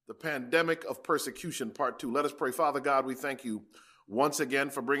the pandemic of persecution, part 2. Let us pray. Father God, we thank you once again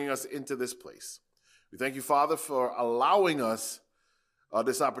for bringing us into this place. We thank you, Father, for allowing us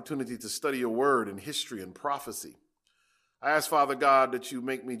this opportunity to study your word and history and prophecy. I ask, Father God, that you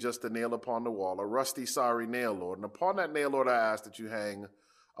make me just a nail upon the wall, a rusty, sorry nail, Lord. And upon that nail, Lord, I ask that you hang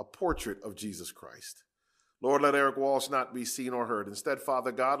a portrait of Jesus Christ. Lord, let Eric Walsh not be seen or heard. Instead,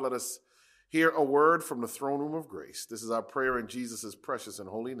 Father God, let us hear a word from the throne room of grace. This is our prayer in Jesus' precious and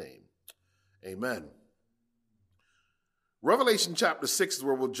holy name. Amen. Revelation chapter 6 is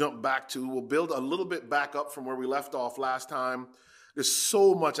where we'll jump back to. We'll build a little bit back up from where we left off last time. There's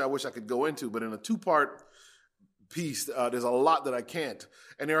so much I wish I could go into, but in a two-part piece, there's a lot that I can't.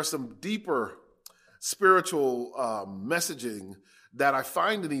 And there are some deeper spiritual messaging that I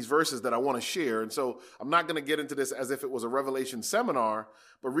find in these verses that I want to share. And so I'm not going to get into this as if it was a Revelation seminar,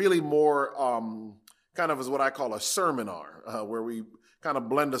 but really more kind of as what I call a sermonar, where we kind of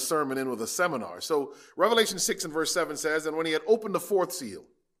blend a sermon in with a seminar. So Revelation 6 and verse 7 says, "And when he had opened the fourth seal,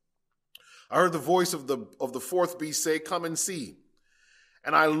 I heard the voice of the fourth beast say, 'Come and see.'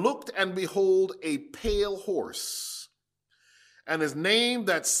 And I looked, and behold, a pale horse, and his name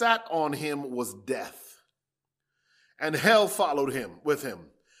that sat on him was Death. And hell followed him with him.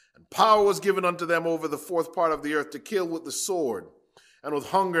 And power was given unto them over the fourth part of the earth to kill with the sword, and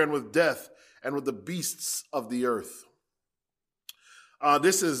with hunger, and with death, and with the beasts of the earth."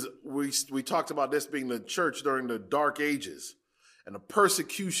 We talked about this being the church during the Dark Ages and the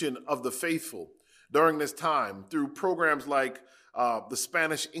persecution of the faithful during this time through programs like the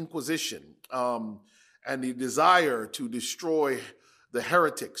Spanish Inquisition and the desire to destroy the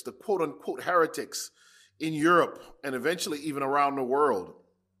heretics, the quote-unquote heretics in Europe and eventually even around the world.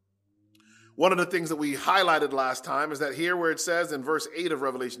 One of the things that we highlighted last time is that here where it says in verse 8 of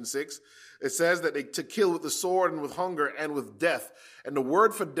Revelation 6, it says that to kill with the sword and with hunger and with death. And the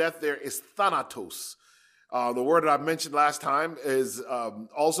word for death there is thanatos. The word that I mentioned last time is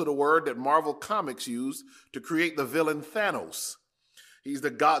also the word that Marvel Comics used to create the villain Thanos. He's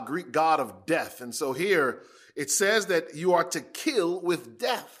the Greek god of death. And so here it says that you are to kill with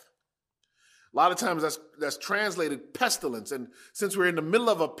death. A lot of times that's translated pestilence. And since we're in the middle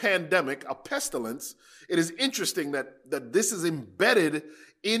of a pandemic, a pestilence, it is interesting that this is embedded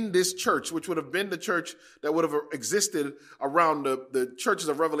in this church, which would have been the church that would have existed around the churches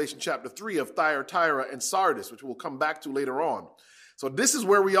of Revelation chapter 3 of Thyatira and Sardis, which we'll come back to later on. So this is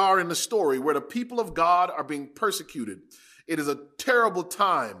where we are in the story, where the people of God are being persecuted. It is a terrible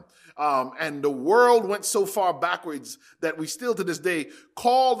time. And the world went so far backwards that we still to this day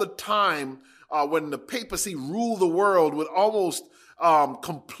call the time when the papacy ruled the world with almost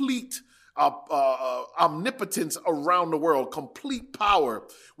complete omnipotence around the world, complete power.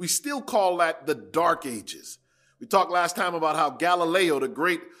 We still call that the Dark Ages. We talked last time about how Galileo, the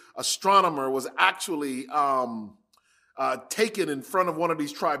great astronomer, was actually taken in front of one of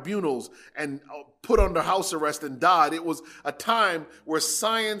these tribunals and put under house arrest and died. It was a time where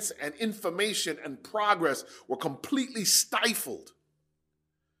science and information and progress were completely stifled.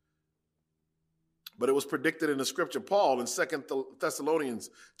 But it was predicted in the scripture. Paul in 2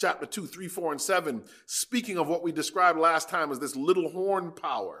 Thessalonians chapter 2, 3, 4, and 7, speaking of what we described last time as this little horn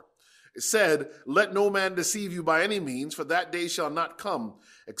power, it said, "Let no man deceive you by any means, for that day shall not come,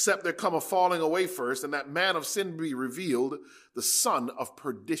 except there come a falling away first, and that man of sin be revealed, the son of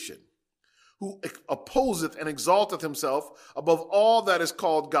perdition, who opposeth and exalteth himself above all that is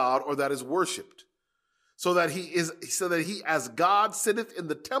called God or that is worshipped, so that he as God sitteth in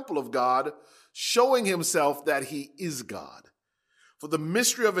the temple of God, showing himself that he is God. For the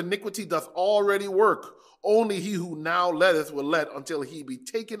mystery of iniquity doth already work. Only he who now letteth will let until he be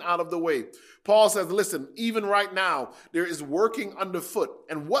taken out of the way." Paul says, listen, even right now, there is working underfoot.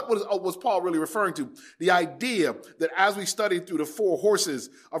 And what was Paul really referring to? The idea that as we studied through the four horses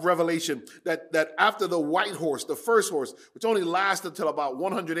of Revelation, that after the white horse, the first horse, which only lasted until about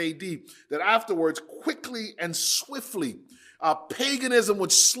 100 AD, that afterwards, quickly and swiftly, paganism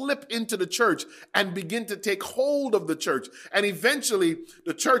would slip into the church and begin to take hold of the church. And eventually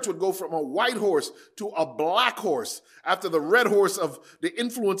the church would go from a white horse to a black horse after the red horse of the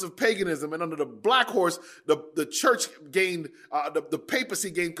influence of paganism. And under the black horse, the church gained, the papacy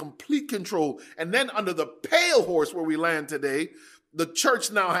gained complete control. And then under the pale horse where we land today, the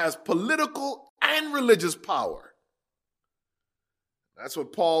church now has political and religious power. That's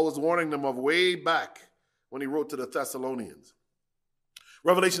what Paul was warning them of way back when he wrote to the Thessalonians.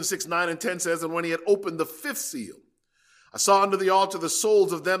 Revelation 6, 9, and 10 says, "And when he had opened the fifth seal, I saw under the altar the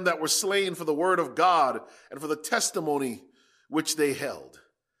souls of them that were slain for the word of God and for the testimony which they held.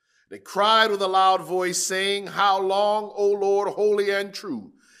 They cried with a loud voice, saying, How long, O Lord, holy and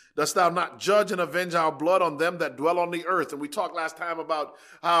true, Dost thou not judge and avenge our blood on them that dwell on the earth? And we talked last time about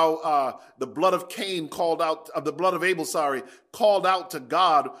how the blood of Abel, called out to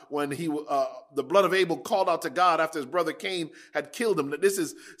God when the blood of Abel called out to God after his brother Cain had killed him. That this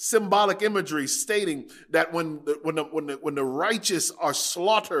is symbolic imagery stating that when the righteous are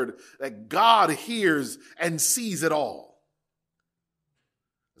slaughtered, that God hears and sees it all.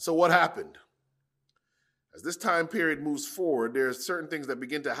 So what happened? As this time period moves forward, there are certain things that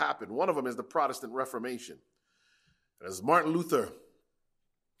begin to happen. One of them is the Protestant Reformation. As Martin Luther,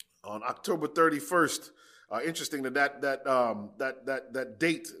 on October 31st, interesting that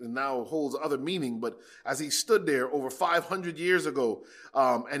date now holds other meaning, but as he stood there over 500 years ago,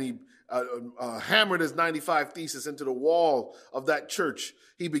 and he hammered his 95 Thesis into the wall of that church,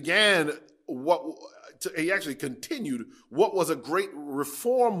 he began he actually continued what was a great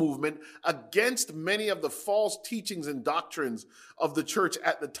reform movement against many of the false teachings and doctrines of the church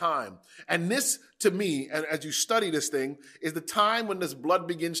at the time. And this, to me, and as you study this thing, is the time when this blood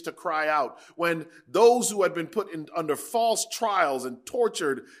begins to cry out, when those who had been put under false trials and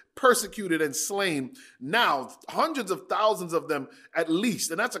tortured, persecuted, and slain, now hundreds of thousands of them at least,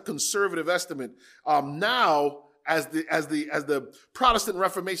 and that's a conservative estimate, now as the Protestant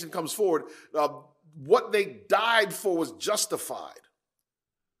Reformation comes forward, what they died for was justified.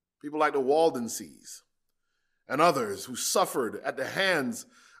 People like the Waldenses and others who suffered at the hands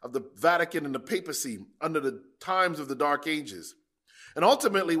of the Vatican and the papacy under the times of the Dark Ages. And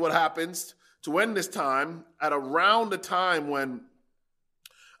ultimately what happens to end this time at around the time when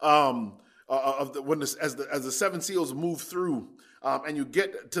as the seven seals move through, and you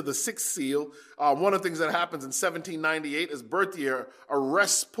get to the sixth seal, one of the things that happens in 1798 is Berthier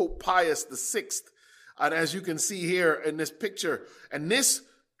arrests Pope Pius VI. And as you can see here in this picture, and this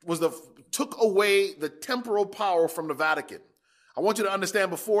took away the temporal power from the Vatican. I want you to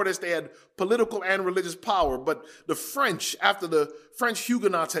understand, before this, they had political and religious power, but the French, after the French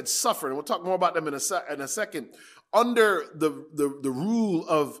Huguenots had suffered, and we'll talk more about them in a second, under the rule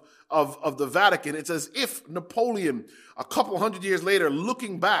of the Vatican, it's as if Napoleon, a couple hundred years later,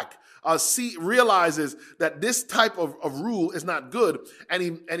 looking back, realizes that this type of rule is not good, and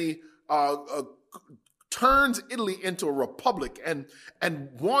he turns Italy into a republic and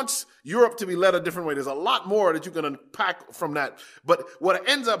wants Europe to be led a different way. There's a lot more that you can unpack from that. But what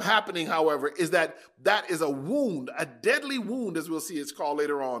ends up happening, however, is that is a wound, a deadly wound, as we'll see it's called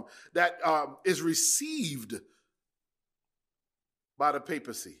later on, that is received by the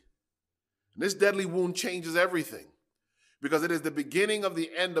papacy. And this deadly wound changes everything, because it is the beginning of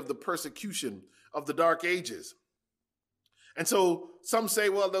the end of the persecution of the Dark Ages. And so some say,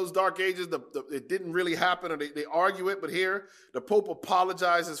 well, those Dark Ages, it didn't really happen, or they argue it. But here, the Pope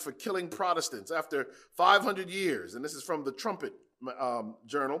apologizes for killing Protestants after 500 years. And this is from the Trumpet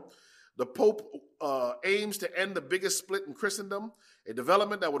Journal. The Pope aims to end the biggest split in Christendom, a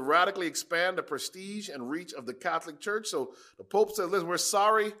development that would radically expand the prestige and reach of the Catholic Church. So the Pope says, listen, we're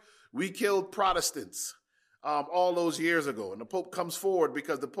sorry we killed Protestants all those years ago. And the Pope comes forward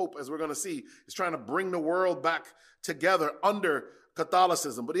because the Pope, as we're going to see, is trying to bring the world back together under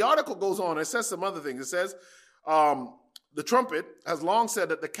Catholicism. But the article goes on. It says some other things. It says, the Trumpet has long said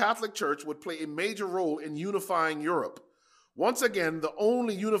that the Catholic Church would play a major role in unifying Europe. Once again, the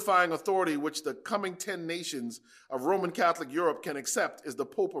only unifying authority which the coming 10 nations of Roman Catholic Europe can accept is the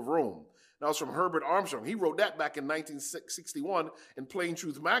Pope of Rome. That was from Herbert Armstrong. He wrote that back in 1961 in Plain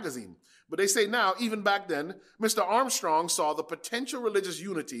Truth magazine. But they say now, even back then, Mr. Armstrong saw the potential religious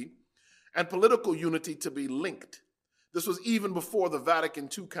unity and political unity to be linked. This was even before the Vatican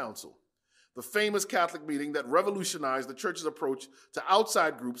II Council, the famous Catholic meeting that revolutionized the church's approach to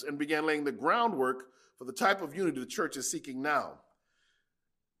outside groups and began laying the groundwork for the type of unity the church is seeking now.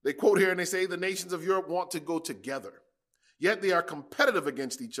 They quote here and they say, the nations of Europe want to go together, yet they are competitive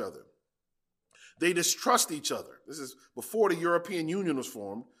against each other. They distrust each other. This is before the European Union was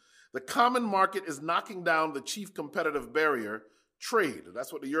formed. The common market is knocking down the chief competitive barrier, trade.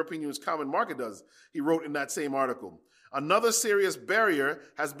 That's what the European Union's common market does, he wrote in that same article. Another serious barrier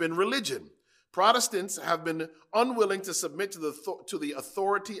has been religion. Protestants have been unwilling to submit to the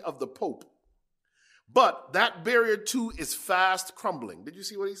authority of the Pope. But that barrier too is fast crumbling. Did you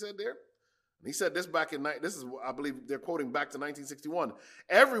see what he said there? He said this back I believe they're quoting back to 1961.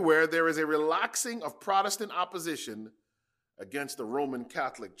 Everywhere there is a relaxing of Protestant opposition against the Roman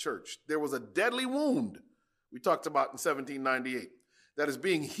Catholic Church. There was a deadly wound we talked about in 1798 that is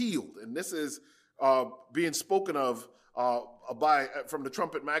being healed. And this is being spoken of from the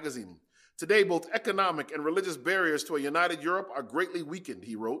Trumpet magazine. Today, both economic and religious barriers to a united Europe are greatly weakened,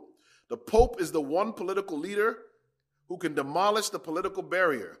 he wrote. The Pope is the one political leader who can demolish the political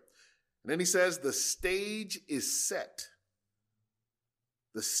barrier. And then he says, the stage is set.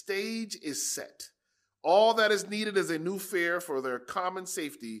 The stage is set. All that is needed is a new fear for their common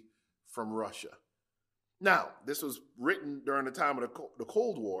safety from Russia. Now, this was written during the time of the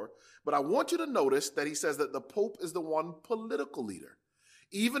Cold War, but I want you to notice that he says that the Pope is the one political leader,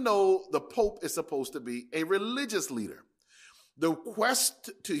 even though the Pope is supposed to be a religious leader. The quest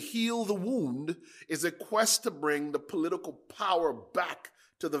to heal the wound is a quest to bring the political power back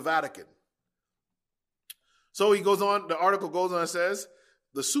to the Vatican. So he goes on, the article goes on and says,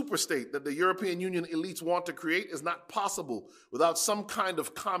 the superstate that the European Union elites want to create is not possible without some kind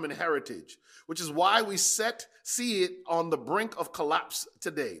of common heritage, which is why we see it on the brink of collapse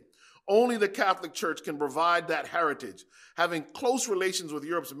today. Only the Catholic Church can provide that heritage. Having close relations with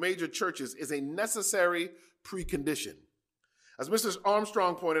Europe's major churches is a necessary precondition. As Mr.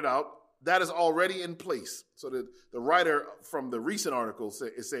 Armstrong pointed out, that is already in place. So the writer from the recent article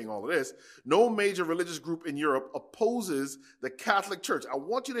is saying all of this. No major religious group in Europe opposes the Catholic Church. I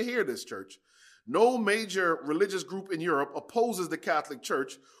want you to hear this, church. No major religious group in Europe opposes the Catholic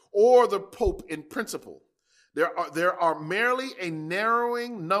Church or the Pope in principle. There are merely a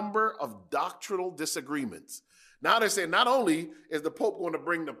narrowing number of doctrinal disagreements. Now they're saying not only is the Pope going to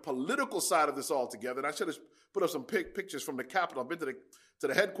bring the political side of this all together, and I should have put up some pictures from the Capitol. I've been to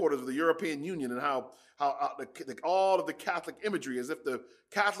the headquarters of the European Union and how all of the Catholic imagery as if the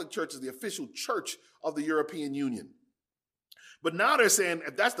Catholic Church is the official church of the European Union. But now they're saying,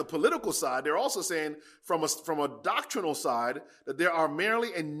 if that's the political side, they're also saying from a doctrinal side that there are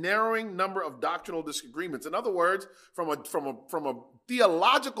merely a narrowing number of doctrinal disagreements. In other words, from a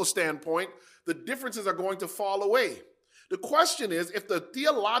theological standpoint, the differences are going to fall away. The question is, if the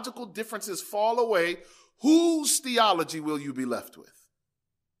theological differences fall away, whose theology will you be left with?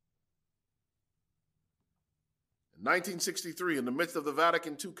 In 1963, in the midst of the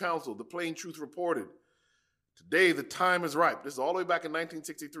Vatican II Council, the Plain Truth reported, today the time is ripe. This is all the way back in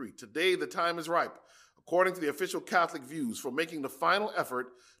 1963. Today the time is ripe, according to the official Catholic views, for making the final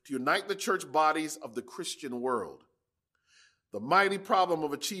effort to unite the church bodies of the Christian world. The mighty problem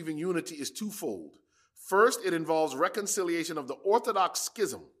of achieving unity is twofold. First, it involves reconciliation of the Orthodox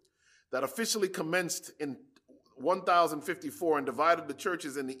schism that officially commenced in 1054 and divided the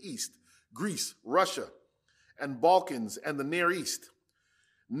churches in the East, Greece, Russia, and Balkans, and the Near East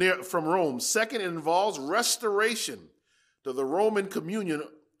from Rome. Second, it involves restoration to the Roman communion,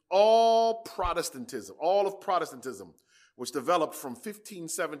 all of Protestantism, which developed from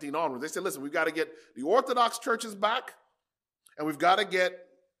 1517 onwards. They said, listen, we've got to get the Orthodox churches back, and we've got to get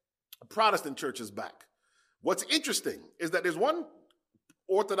Protestant churches back. What's interesting is that there's one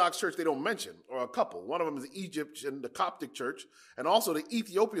Orthodox church they don't mention, or a couple. One of them is the Egyptian, the Coptic church, and also the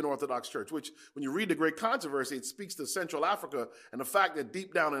Ethiopian Orthodox church, which when you read the Great Controversy, it speaks to Central Africa and the fact that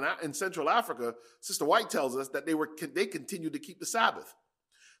deep down in Central Africa, Sister White tells us that they continued to keep the Sabbath.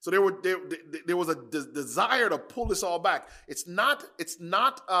 So there was a desire to pull this all back. It's not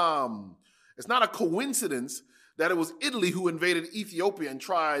a coincidence that it was Italy who invaded Ethiopia and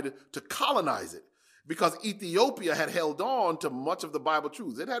tried to colonize it, because Ethiopia had held on to much of the Bible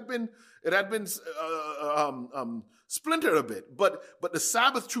truths. It had been splintered a bit, but the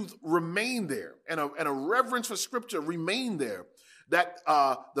Sabbath truth remained there, and a reverence for Scripture remained there that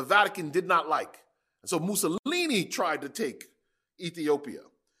the Vatican did not like. And so Mussolini tried to take Ethiopia.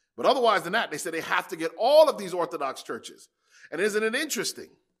 But otherwise than that, they said they have to get all of these Orthodox churches. And isn't it interesting?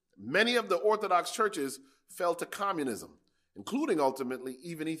 Many of the Orthodox churches fell to communism, including ultimately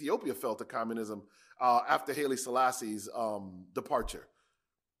even Ethiopia fell to communism after Haile Selassie's departure.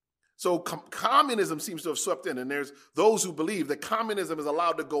 So communism seems to have swept in, and there's those who believe that communism is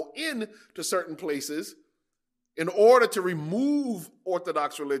allowed to go in to certain places in order to remove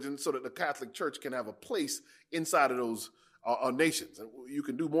Orthodox religion so that the Catholic Church can have a place inside of those nations. And you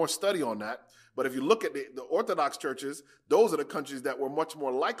can do more study on that. But if you look at the Orthodox churches, those are the countries that were much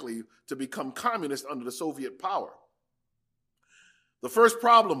more likely to become communist under the Soviet power. The first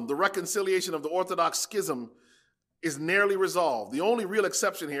problem, the reconciliation of the Orthodox schism, is nearly resolved. The only real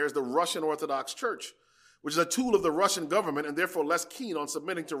exception here is the Russian Orthodox Church, which is a tool of the Russian government and therefore less keen on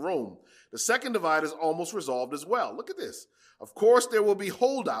submitting to Rome. The second divide is almost resolved as well. Look at this. Of course, there will be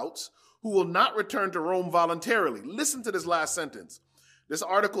holdouts who will not return to Rome voluntarily. Listen to this last sentence. This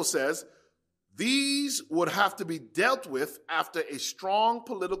article says, these would have to be dealt with after a strong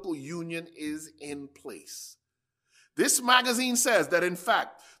political union is in place. This magazine says that, in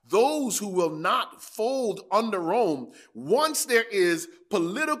fact, those who will not fold under Rome, once there is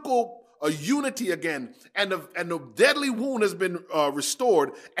political a unity again, and the deadly wound has been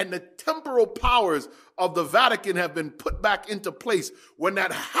restored, and the temporal powers of the Vatican have been put back into place. When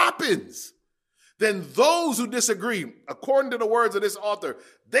that happens, then those who disagree, according to the words of this author,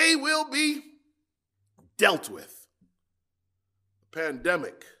 they will be dealt with. The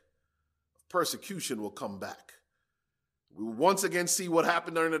pandemic of persecution will come back. We will once again see what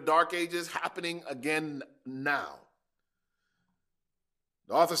happened during the Dark Ages happening again now.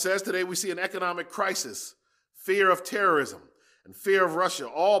 The author says today we see an economic crisis, fear of terrorism, and fear of Russia,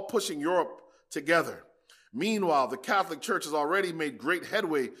 all pushing Europe together. Meanwhile, the Catholic Church has already made great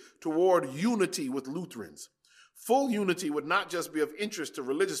headway toward unity with Lutherans. Full unity would not just be of interest to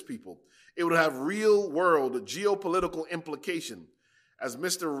religious people. It would have real-world geopolitical implication. As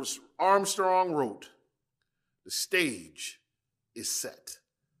Mr. Armstrong wrote, the stage is set.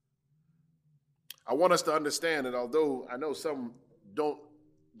 I want us to understand that although I know some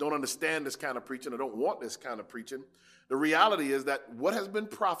don't understand this kind of preaching or don't want this kind of preaching, the reality is that what has been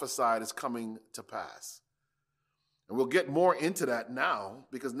prophesied is coming to pass. And we'll get more into that now,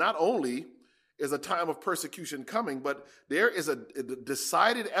 because not only is a time of persecution coming, but there is a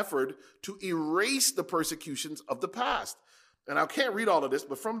decided effort to erase the persecutions of the past. And I can't read all of this,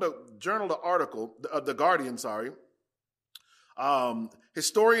 but from the journal, the Guardian,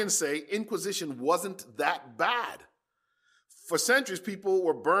 historians say Inquisition wasn't that bad. For centuries, people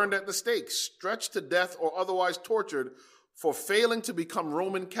were burned at the stake, stretched to death, or otherwise tortured for failing to become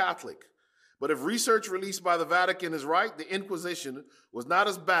Roman Catholic. But if research released by the Vatican is right, the Inquisition was not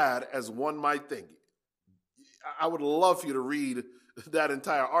as bad as one might think. I would love for you to read that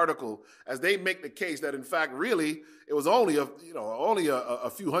entire article as they make the case that, in fact, really, it was only a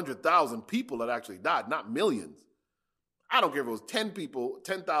few 100,000 people that actually died, not millions. I don't care if it was 10 people,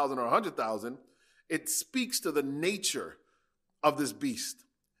 10,000 or 100,000. It speaks to the nature of this beast,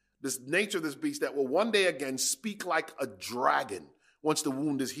 that will one day again speak like a dragon once the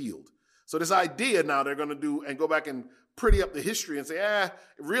wound is healed. So this idea now they're going to do and go back and pretty up the history and say,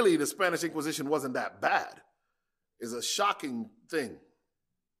 really the Spanish Inquisition wasn't that bad, is a shocking thing.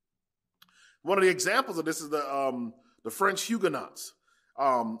 One of the examples of this is the French Huguenots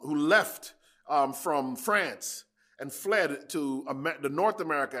who left from France and fled to North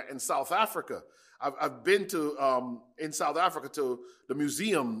America and South Africa. I've been to in South Africa to the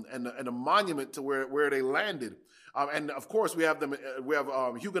museum and a monument to where they landed. And of course, we have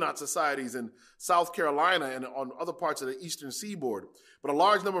Huguenot societies in South Carolina and on other parts of the eastern seaboard. But a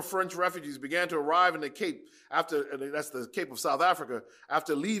large number of French refugees began to arrive in the Cape that's the Cape of South Africa,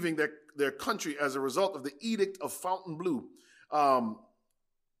 after leaving their country as a result of the Edict of Fontainebleau,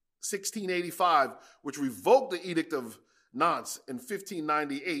 1685, which revoked the Edict of Nantes in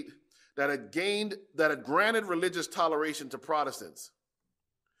 1598 that had granted religious toleration to Protestants.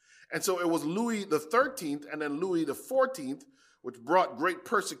 And so it was Louis the 13th and then Louis the 14th, which brought great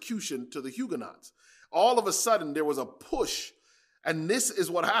persecution to the Huguenots. All of a sudden, there was a push, and this is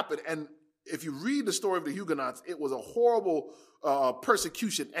what happened. And if you read the story of the Huguenots, it was a horrible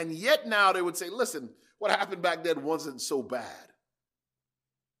persecution. And yet now they would say, listen, what happened back then wasn't so bad.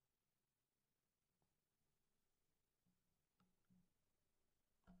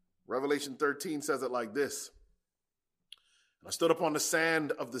 Revelation 13 says it like this. I stood upon the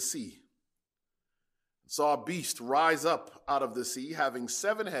sand of the sea and saw a beast rise up out of the sea, having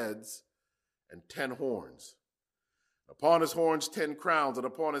 7 heads and 10 horns. Upon his horns 10 crowns, and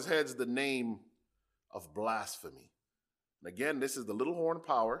upon his heads the name of blasphemy. And again, this is the little horn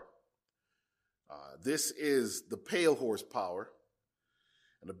power. This is the pale horse power.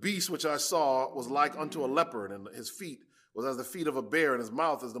 And the beast which I saw was like unto a leopard, and his feet was as the feet of a bear, and his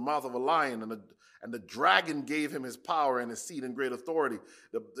mouth as the mouth of a lion, and the dragon gave him his power and his seat and great authority.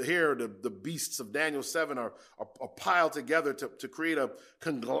 The beasts of Daniel 7 are piled together to create a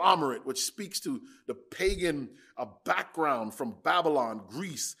conglomerate, which speaks to the pagan background from Babylon,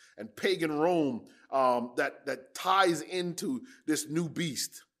 Greece, and pagan Rome that ties into this new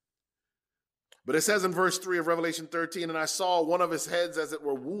beast. But it says in verse 3 of Revelation 13, and I saw one of his heads as it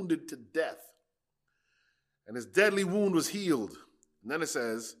were wounded to death, and his deadly wound was healed. And then it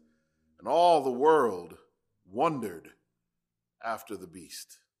says, and all the world wondered after the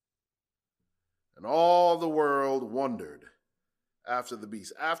beast. And all the world wondered after the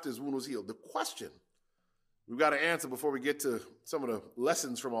beast, after his wound was healed. The question we've got to answer before we get to some of the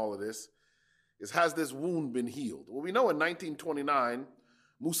lessons from all of this is, has this wound been healed? Well, we know in 1929,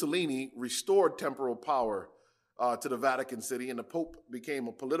 Mussolini restored temporal power to the Vatican City, and the Pope became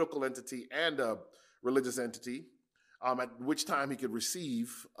a political entity and a religious entity, at which time he could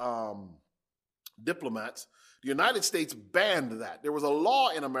receive diplomats, the United States banned that. There was a law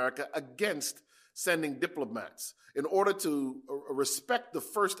in America against sending diplomats in order to respect the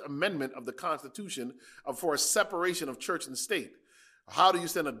First Amendment of the Constitution for a separation of church and state. How do you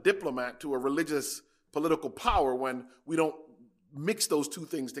send a diplomat to a religious political power when we don't mix those two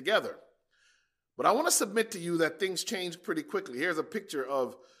things together? But I want to submit to you that things change pretty quickly. Here's a picture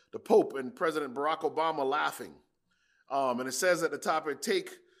of the Pope and President Barack Obama laughing. And it says at the top,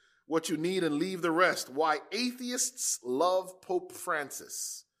 take what you need and leave the rest. Why atheists love Pope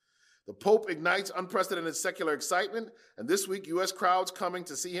Francis. The Pope ignites unprecedented secular excitement, and this week, U.S. crowds coming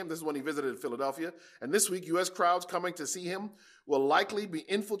to see him, this is when he visited Philadelphia, and this week, U.S. crowds coming to see him will likely be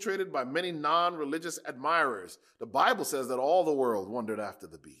infiltrated by many non-religious admirers. The Bible says that all the world wondered after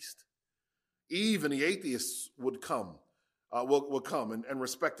the beast. Even the atheists would come, will come and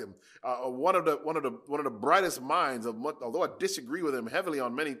respect him. One of the brightest minds of, although I disagree with him heavily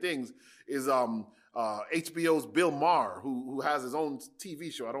on many things, is HBO's Bill Maher, who has his own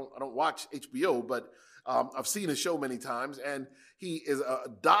TV show. I don't watch HBO, but I've seen his show many times, and he is a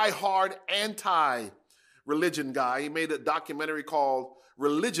diehard anti-religion guy. He made a documentary called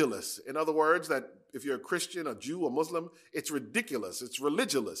Religious. In other words, that if you're a Christian, a Jew, a Muslim, it's ridiculous. It's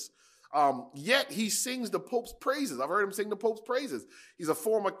religious. Yet he sings the Pope's praises. I've heard him sing the Pope's praises. He's a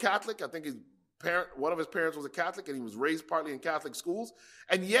former Catholic. I think one of his parents was a Catholic, and he was raised partly in Catholic schools.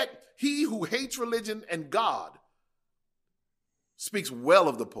 And yet he who hates religion and God speaks well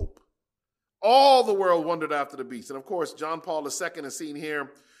of the Pope. All the world wondered after the beast. And of course, John Paul II is seen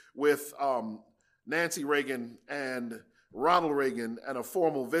here with Nancy Reagan and Ronald Reagan and a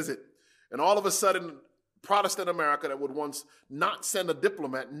formal visit. And all of a sudden, Protestant America that would once not send a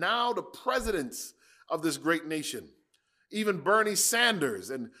diplomat, now the presidents of this great nation, even Bernie Sanders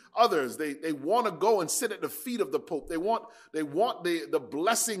and others, they want to go and sit at the feet of the Pope. They want the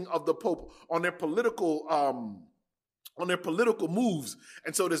blessing of the Pope on their political moves.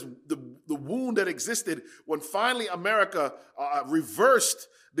 And so the wound that existed when finally America reversed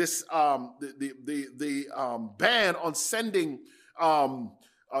this ban on sending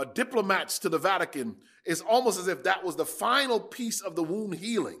diplomats to the Vatican, is almost as if that was the final piece of the wound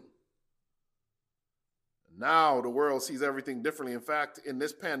healing. Now the world sees everything differently. In fact, in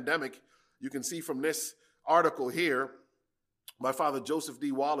this pandemic, you can see from this article here by Father Joseph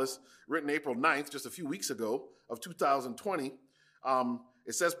D. Walsh, written April 9th, just a few weeks ago of 2020,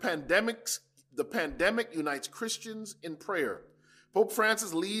 it says, the pandemic unites Christians in prayer. Pope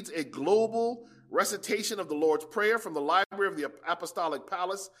Francis leads a global recitation of the Lord's Prayer from the library of the Apostolic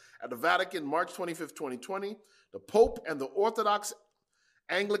Palace at the Vatican, March 25th, 2020. The Pope and the Orthodox,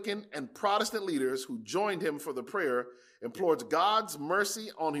 Anglican, and Protestant leaders who joined him for the prayer implored God's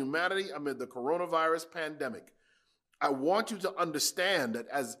mercy on humanity amid the coronavirus pandemic. I want you to understand that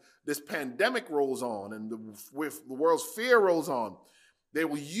as this pandemic rolls on and the world's fear rolls on, they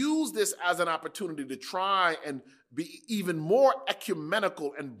will use this as an opportunity to try and be even more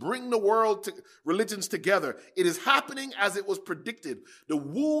ecumenical and bring the world to religions together. It is happening as it was predicted. The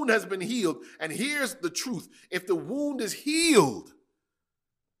wound has been healed. And here's the truth. If the wound is healed,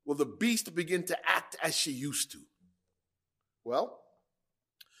 will the beast begin to act as she used to? Well,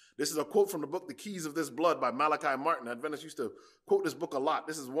 this is a quote from the book, The Keys of This Blood by Malachi Martin. Adventists used to quote this book a lot.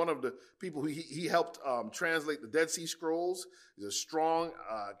 This is one of the people who he helped translate the Dead Sea Scrolls. He's a strong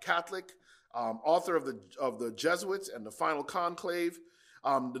Catholic, author of the Jesuits and the Final Conclave.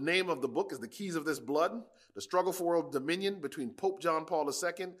 The name of the book is The Keys of This Blood, The Struggle for World Dominion Between Pope John Paul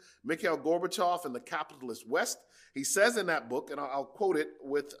II, Mikhail Gorbachev, and the Capitalist West. He says in that book, and I'll quote it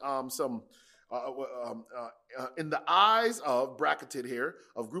with in the eyes of, bracketed here,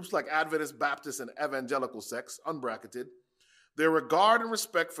 of groups like Adventist, Baptist, and evangelical sects, unbracketed, their regard and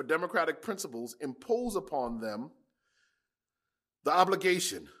respect for democratic principles impose upon them the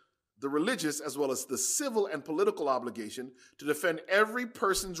obligation, the religious as well as the civil and political obligation, to defend every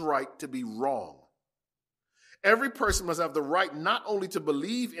person's right to be wrong. Every person must have the right not only to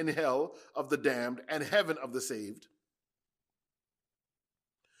believe in hell of the damned and heaven of the saved.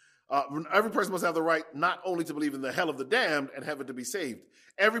 Every person must have the right not only to believe in the hell of the damned and heaven to be saved.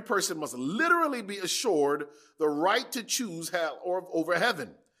 Every person must literally be assured the right to choose hell or over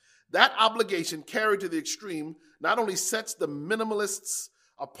heaven. That obligation, carried to the extreme, not only sets the minimalists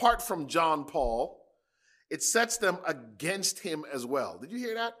apart from John Paul, it sets them against him as well. Did you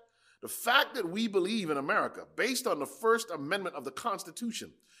hear that? The fact that we believe in America, based on the First Amendment of the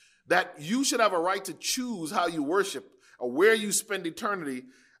Constitution, that you should have a right to choose how you worship or where you spend eternity,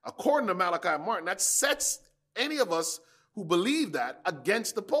 according to Malachi Martin, that sets any of us who believe that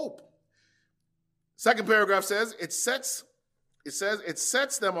against the Pope. Second paragraph says, it sets It says it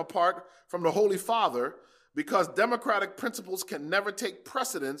sets them apart from the Holy Father because democratic principles can never take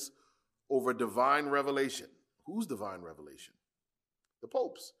precedence over divine revelation. Whose divine revelation? The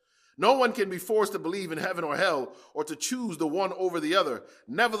Pope's. No one can be forced to believe in heaven or hell or to choose the one over the other.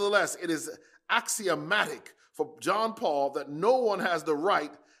 Nevertheless, it is axiomatic for John Paul that no one has the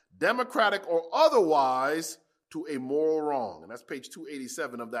right, democratic or otherwise, to a moral wrong. And that's page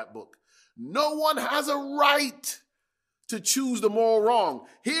 287 of that book. No one has a right to choose the moral wrong.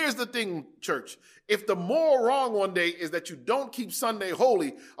 Here's the thing, church. If the moral wrong one day is that you don't keep Sunday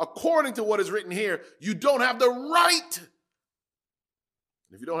holy, according to what is written here, you don't have the right.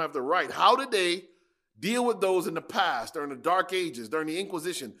 If you don't have the right, how did they deal with those in the past, during the Dark Ages, during the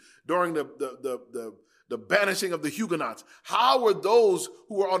Inquisition, during the banishing of the Huguenots? How were those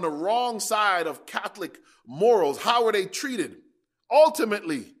who were on the wrong side of Catholic morals, how were they treated?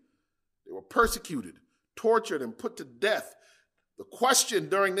 Ultimately, they were persecuted, tortured, and put to death. The question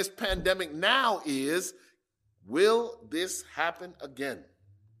during this pandemic now is, will this happen again?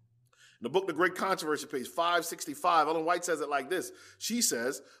 In the book, The Great Controversy, page 565, Ellen White says it like this. She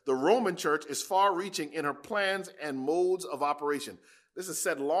says, the Roman Church is far-reaching in her plans and modes of operation. This is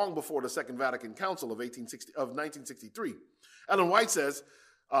said long before the Second Vatican Council of 1963. Ellen White says,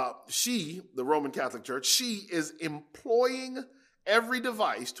 the Roman Catholic Church, she is employing every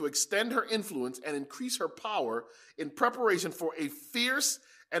device to extend her influence and increase her power in preparation for a fierce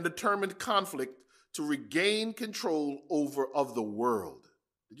and determined conflict to regain control of the world.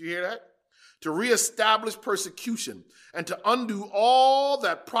 Did you hear that? To reestablish persecution and to undo all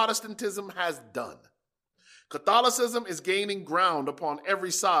that Protestantism has done. Catholicism is gaining ground upon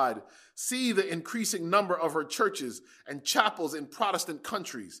every side. See the increasing number of her churches and chapels in Protestant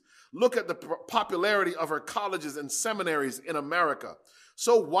countries. Look at the popularity of her colleges and seminaries in America,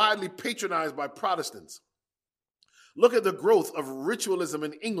 so widely patronized by Protestants. Look at the growth of ritualism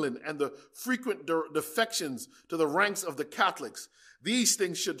in England and the frequent defections to the ranks of the Catholics. These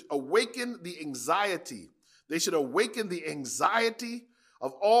things should awaken the anxiety. They should awaken the anxiety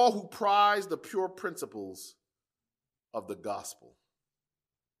of all who prize the pure principles of the gospel.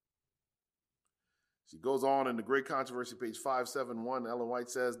 She goes on in The Great Controversy, page 571, Ellen White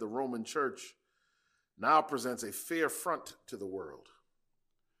says, the Roman Church now presents a fair front to the world,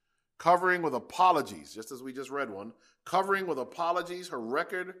 covering with apologies, just as we just read one, covering with apologies her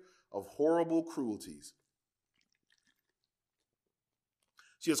record of horrible cruelties.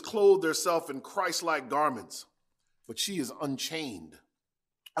 She has clothed herself in Christ-like garments, but she is unchanged.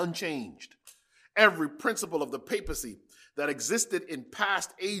 Every principle of the papacy that existed in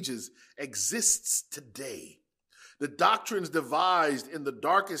past ages exists today. The doctrines devised in the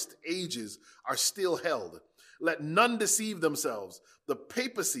darkest ages are still held. Let none deceive themselves. The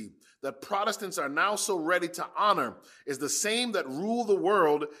papacy that Protestants are now so ready to honor is the same that ruled the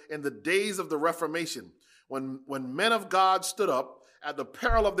world in the days of the Reformation, when men of God stood up at the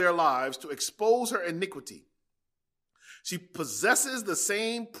peril of their lives to expose her iniquity. She possesses the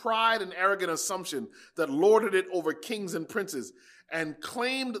same pride and arrogant assumption that lorded it over kings and princes and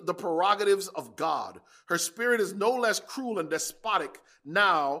claimed the prerogatives of God. Her spirit is no less cruel and despotic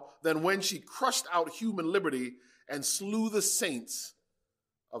now than when she crushed out human liberty and slew the saints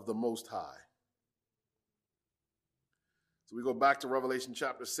of the Most High. So we go back to Revelation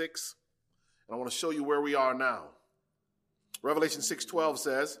chapter 6, and I want to show you where we are now. Revelation 6:12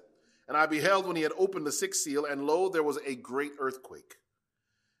 says, and I beheld when he had opened the sixth seal, and lo, there was a great earthquake.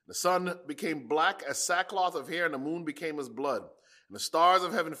 The sun became black as sackcloth of hair, and the moon became as blood. And the stars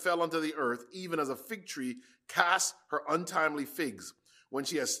of heaven fell unto the earth, even as a fig tree casts her untimely figs, when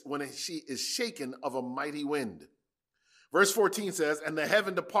she is shaken of a mighty wind. Verse 14 says, and the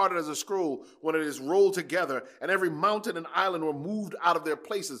heaven departed as a scroll when it is rolled together, and every mountain and island were moved out of their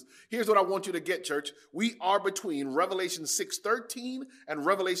places. Here's what I want you to get, church. We are between Revelation 6:13 and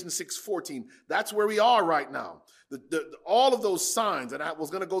Revelation 6:14. That's where we are right now. All of those signs, and I was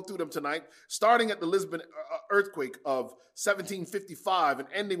going to go through them tonight, starting at the Lisbon earthquake of 1755 and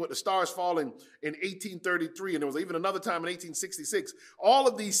ending with the stars falling in 1833, and there was even another time in 1866. All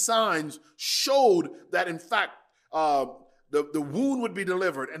of these signs showed that, in fact, the wound would be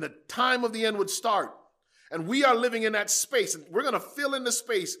delivered and the time of the end would start. And we are living in that space, and we're going to fill in the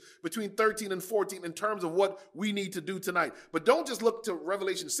space between 13 and 14 in terms of what we need to do tonight. But don't just look to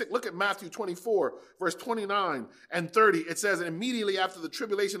Revelation 6. Look at Matthew 24, verse 29 and 30. It says, and immediately after the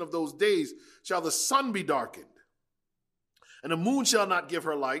tribulation of those days shall the sun be darkened, and the moon shall not give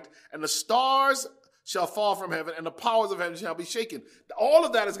her light, and the stars shall fall from heaven, and the powers of heaven shall be shaken. All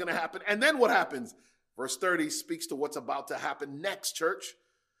of that is going to happen. And then what happens? Verse 30 speaks to what's about to happen next, church.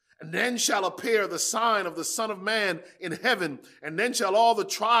 And then shall appear the sign of the Son of Man in heaven, and then shall all the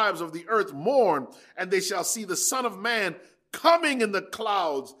tribes of the earth mourn, and they shall see the Son of Man coming in the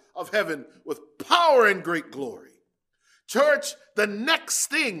clouds of heaven with power and great glory. Church, the next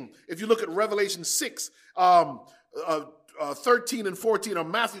thing, if you look at Revelation 6, 13 and 14, or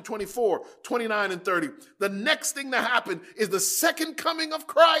Matthew 24, 29 and 30, the next thing that happened is the second coming of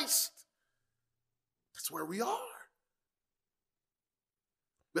Christ. That's where we are.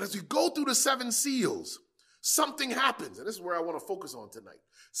 But as we go through the seven seals, something happens. And this is where I want to focus on tonight.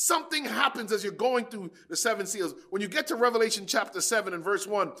 Something happens as you're going through the seven seals. When you get to Revelation chapter 7 and verse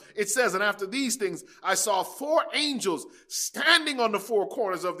 1, it says, and after these things, I saw four angels standing on the four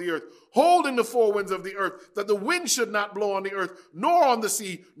corners of the earth, holding the four winds of the earth, that the wind should not blow on the earth, nor on the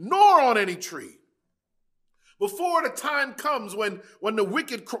sea, nor on any tree. Before the time comes when the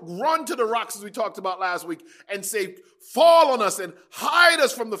wicked run to the rocks, as we talked about last week, and say, fall on us and hide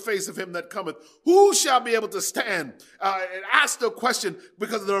us from the face of him that cometh, who shall be able to stand? And ask the question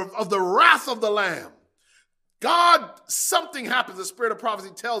because of the wrath of the Lamb. God, something happens. The spirit of prophecy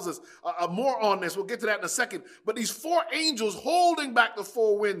tells us more on this. We'll get to that in a second. But these four angels holding back the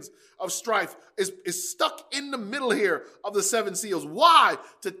four winds of strife is stuck in the middle here of the seven seals. Why?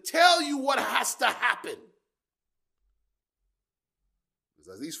 To tell you what has to happen.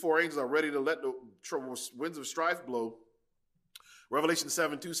 As these four angels are ready to let the winds of strife blow, Revelation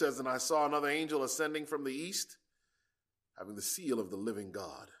 7:2 says, and I saw another angel ascending from the east, having the seal of the living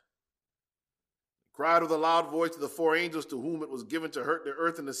God. He cried with a loud voice to the four angels to whom it was given to hurt the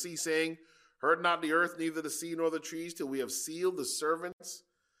earth and the sea, saying, hurt not the earth, neither the sea nor the trees, till we have sealed the servants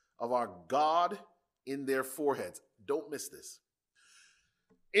of our God in their foreheads. Don't miss this.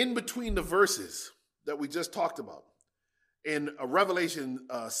 In between the verses that we just talked about, in Revelation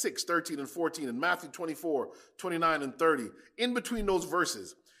 6, 13 and 14, and Matthew 24, 29 and 30, in between those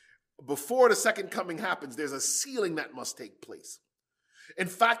verses, before the second coming happens, there's a sealing that must take place. In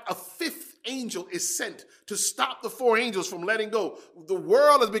fact, a fifth angel is sent to stop the four angels from letting go. The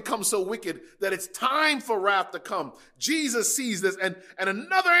world has become so wicked that it's time for wrath to come. Jesus sees this, and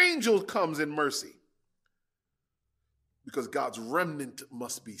another angel comes in mercy because God's remnant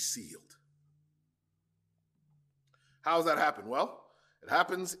must be sealed. How does that happen? Well, it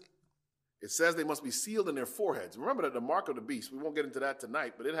happens, it says they must be sealed in their foreheads. Remember that the mark of the beast, we won't get into that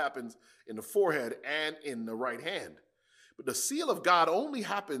tonight, but it happens in the forehead and in the right hand. But the seal of God only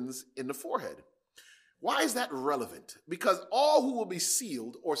happens in the forehead. Why is that relevant? Because all who will be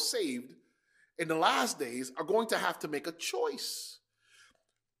sealed or saved in the last days are going to have to make a choice.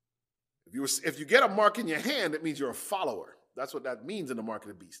 If you get a mark in your hand, it means you're a follower. That's what that means in the mark of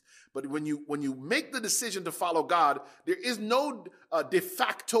the beast. But when you make the decision to follow God, there is no de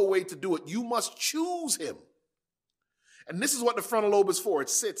facto way to do it. You must choose him. And this is what the frontal lobe is for. It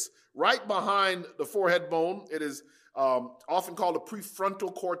sits right behind the forehead bone. It is often called the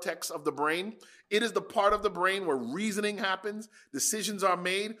prefrontal cortex of the brain. It is the part of the brain where reasoning happens, decisions are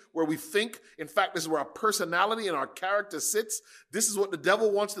made, where we think. In fact, this is where our personality and our character sits. This is what the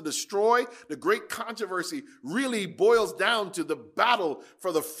devil wants to destroy. The great controversy really boils down to the battle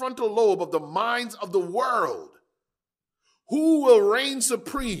for the frontal lobe of the minds of the world. Who will reign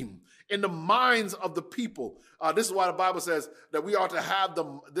supreme in the minds of the people? This is why the Bible says that we are to have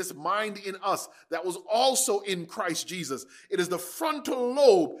this mind in us that was also in Christ Jesus. It is the frontal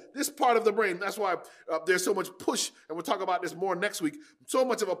lobe, this part of the brain. That's why there's so much push, and we'll talk about this more next week, so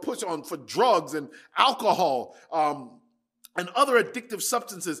much of a push for drugs and alcohol and other addictive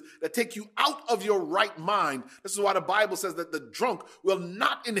substances that take you out of your right mind. This is why the Bible says that the drunk will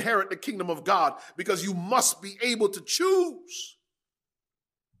not inherit the kingdom of God, because you must be able to choose.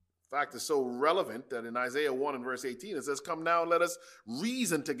 In fact, it's so relevant that in Isaiah 1 and verse 18, it says, come now, let us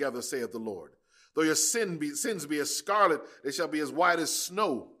reason together, saith the Lord. Though your sins be as scarlet, they shall be as white as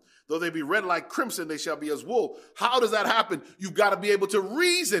snow. Though they be red like crimson, they shall be as wool. How does that happen? You've got to be able to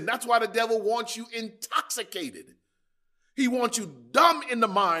reason. That's why the devil wants you intoxicated. He wants you dumb in the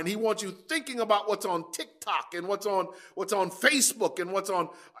mind. He wants you thinking about what's on TikTok and what's on Facebook and what's on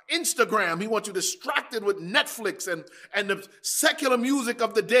Instagram. He wants you distracted with Netflix and the secular music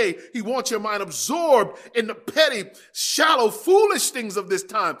of the day. He wants your mind absorbed in the petty, shallow, foolish things of this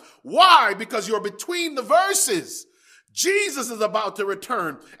time. Why? Because you're between the verses. Jesus is about to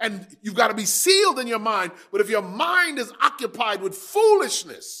return, and you've got to be sealed in your mind. But if your mind is occupied with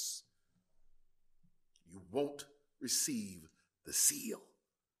foolishness, you won't receive the seal.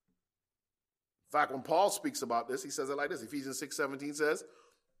 In fact, when Paul speaks about this, he says it like this. Ephesians 6:17 says,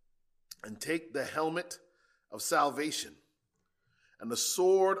 and take the helmet of salvation and the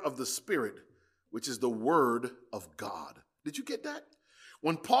sword of the Spirit, which is the word of God. Did you get that?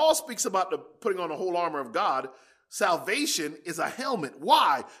 When Paul speaks about the putting on the whole armor of God, salvation is a helmet.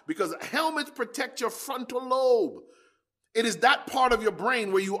 Why? Because helmets protect your frontal lobe. It is that part of your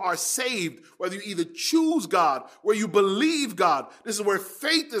brain where you are saved, whether you either choose God, where you believe God. This is where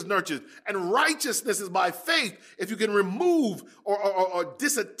faith is nurtured, and righteousness is by faith. If you can remove or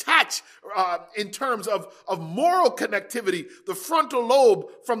disattach in terms of moral connectivity, the frontal lobe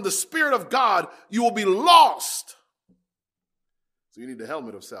from the Spirit of God, you will be lost. So you need the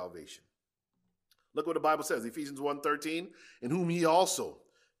helmet of salvation. Look what the Bible says, Ephesians 1:13, in whom ye also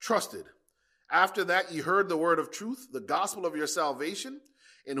trusted. After that ye heard the word of truth, the gospel of your salvation,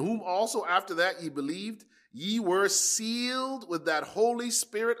 in whom also after that ye believed, ye were sealed with that Holy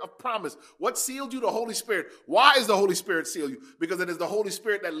Spirit of promise. What sealed you? The Holy Spirit. Why is the Holy Spirit seal you? Because it is the Holy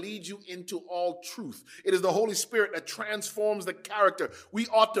Spirit that leads you into all truth. It is the Holy Spirit that transforms the character. We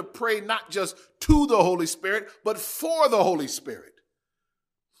ought to pray not just to the Holy Spirit, but for the Holy Spirit.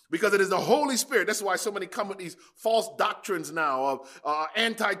 Because it is the Holy Spirit. That's why so many come with these false doctrines now of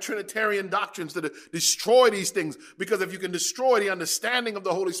anti-Trinitarian doctrines to destroy these things. Because if you can destroy the understanding of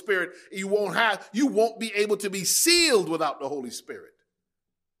the Holy Spirit, you won't be able to be sealed without the Holy Spirit.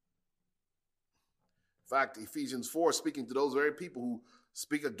 In fact, Ephesians 4, speaking to those very people who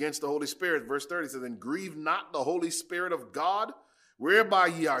speak against the Holy Spirit, verse 30 says, and grieve not the Holy Spirit of God, whereby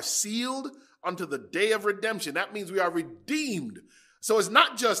ye are sealed unto the day of redemption. That means we are redeemed. So it's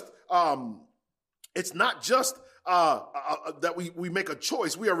not just that we make a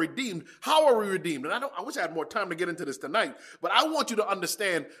choice. We are redeemed. How are we redeemed? And I wish I had more time to get into this tonight, but I want you to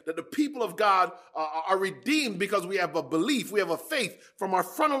understand that the people of God are redeemed because we have a belief. We have a faith from our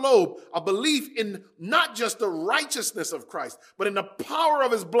frontal lobe, a belief in not just the righteousness of Christ, but in the power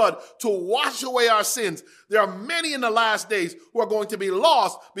of his blood to wash away our sins. There are many in the last days who are going to be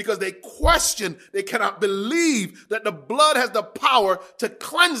lost because they cannot believe that the blood has the power to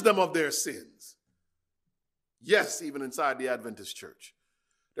cleanse them of their sins. Yes, even inside the Adventist church.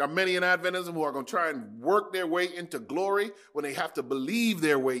 There are many in Adventism who are going to try and work their way into glory when they have to believe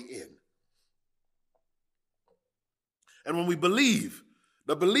their way in. And when we believe,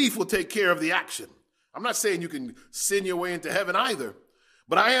 the belief will take care of the action. I'm not saying you can sin your way into heaven either.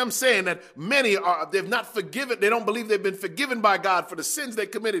 But I am saying that many they've not forgiven. They don't believe they've been forgiven by God for the sins they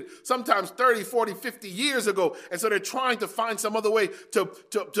committed sometimes 30, 40, 50 years ago. And so they're trying to find some other way to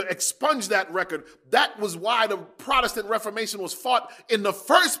expunge that record. That was why the Protestant Reformation was fought in the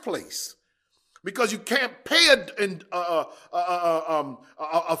first place. Because you can't pay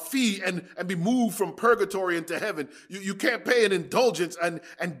a fee and be moved from purgatory into heaven. You can't pay an indulgence and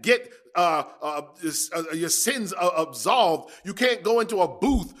get your sins absolved. You can't go into a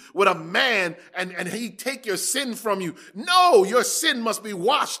booth with a man and he take your sin from you. No, your sin must be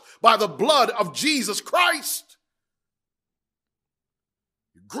washed by the blood of Jesus Christ.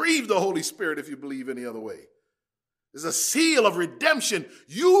 You grieve the Holy Spirit if you believe any other way. There's a seal of redemption.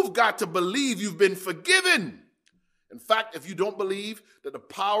 You've got to believe you've been forgiven. In fact, if you don't believe that the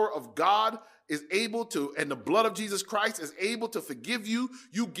power of God is able to, and the blood of Jesus Christ is able to forgive you,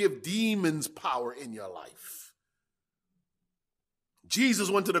 you give demons power in your life. Jesus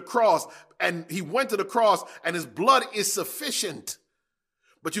went to the cross, and he went to the cross, and his blood is sufficient.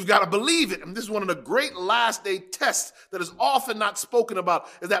 But you've got to believe it. And this is one of the great last day tests that is often not spoken about,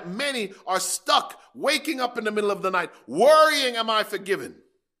 is that many are stuck waking up in the middle of the night, worrying, am I forgiven?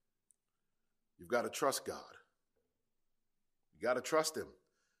 You've got to trust God. You got to trust him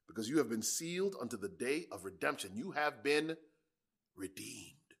because you have been sealed unto the day of redemption. You have been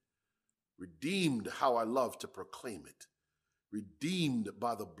redeemed. Redeemed, how I love to proclaim it. Redeemed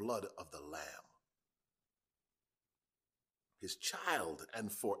by the blood of the Lamb. His child,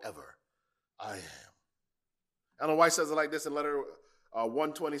 and forever I am. Ellen White says it like this in letter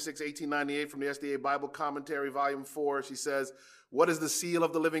 126, 1898 from the SDA Bible Commentary, volume 4. She says, what is the seal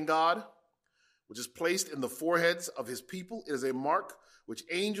of the living God? Which is placed in the foreheads of his people. It is a mark which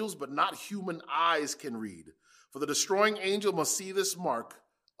angels but not human eyes can read. For the destroying angel must see this mark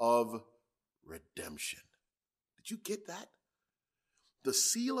of redemption. Did you get that? The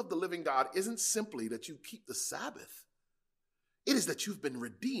seal of the living God isn't simply that you keep the Sabbath. It is that you've been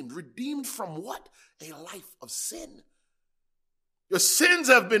redeemed. Redeemed from what? A life of sin. Your sins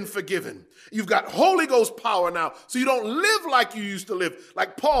have been forgiven. You've got Holy Ghost power now, so you don't live like you used to live.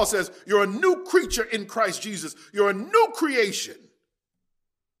 Like Paul says, you're a new creature in Christ Jesus. You're a new creation.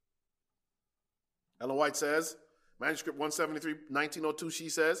 Ellen White says, manuscript 173, 1902, she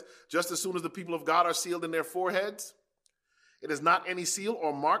says, just as soon as the people of God are sealed in their foreheads, it is not any seal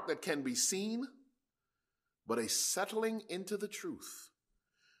or mark that can be seen, but a settling into the truth,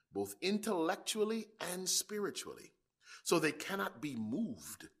 both intellectually and spiritually. so they cannot be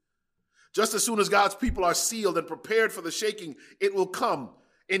moved. Just as soon as God's people are sealed and prepared for the shaking, it will come.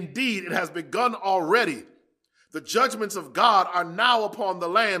 Indeed, it has begun already. The judgments of God are now upon the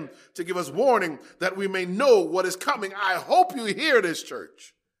land to give us warning that we may know what is coming. I hope you hear this,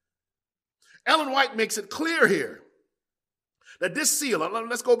 church. Ellen White makes it clear here that this seal,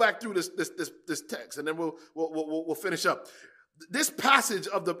 let's go back through this text and then we'll finish up. This passage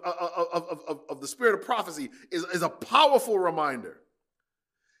of the spirit of prophecy is a powerful reminder.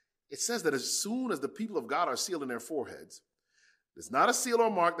 It says that as soon as the people of God are sealed in their foreheads, it's not a seal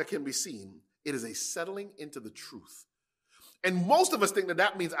or mark that can be seen. It is a settling into the truth. And most of us think that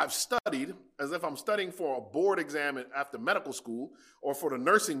that means I've studied, as if I'm studying for a board exam after medical school or for the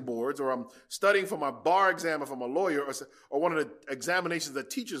nursing boards, or I'm studying for my bar exam if I'm a lawyer, or one of the examinations that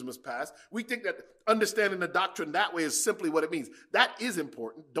teachers must pass. We think that understanding the doctrine that way is simply what it means. That is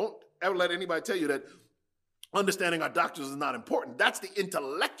important. Don't ever let anybody tell you that understanding our doctrines is not important. That's the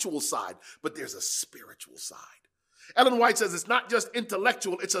intellectual side, but there's a spiritual side. Ellen White says it's not just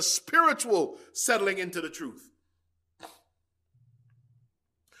intellectual, it's a spiritual settling into the truth.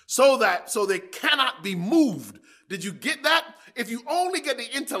 So they cannot be moved. Did you get that? If you only get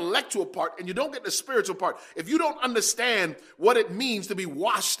the intellectual part and you don't get the spiritual part, if you don't understand what it means to be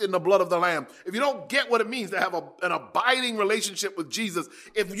washed in the blood of the Lamb, if you don't get what it means to have an abiding relationship with Jesus,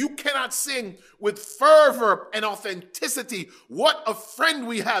 if you cannot sing with fervor and authenticity, what a friend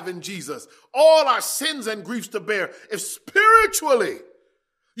we have in Jesus, all our sins and griefs to bear, if spiritually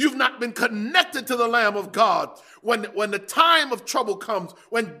you've not been connected to the Lamb of God, when the time of trouble comes,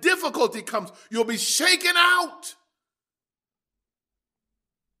 when difficulty comes, you'll be shaken out.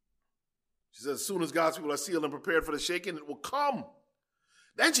 She says, as soon as God's people are sealed and prepared for the shaking, it will come.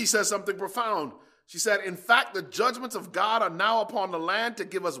 Then she says something profound. She said, in fact, the judgments of God are now upon the land to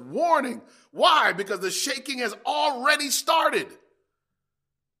give us warning. Why? Because the shaking has already started.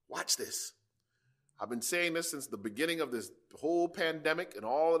 Watch this. I've been saying this since the beginning of this whole pandemic and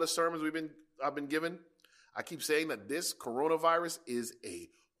all of the sermons I've been given. I keep saying that this coronavirus is a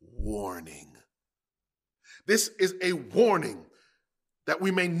warning. This is a warning that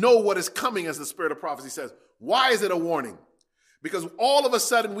we may know what is coming, as the spirit of prophecy says. Why is it a warning? Because all of a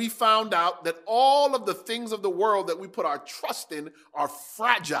sudden we found out that all of the things of the world that we put our trust in are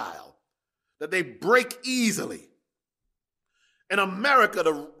fragile, that they break easily. In America,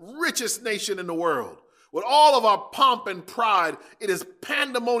 the richest nation in the world, with all of our pomp and pride, it is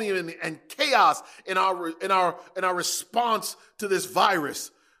pandemonium and chaos in our response to this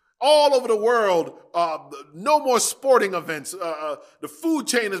virus. All over the world, no more sporting events. The food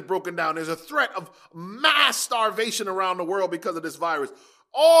chain is broken down. There's a threat of mass starvation around the world because of this virus.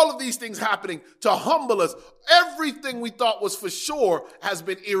 All of these things happening to humble us. Everything we thought was for sure has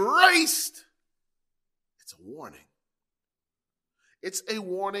been erased. It's a warning. It's a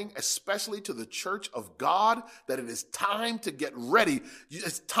warning, especially to the church of God, that it is time to get ready.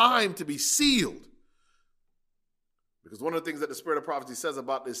 It's time to be sealed. Because one of the things that the spirit of prophecy says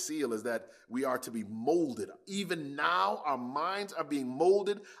about this seal is that we are to be molded. Even now, our minds are being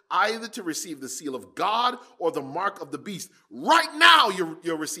molded either to receive the seal of God or the mark of the beast. Right now,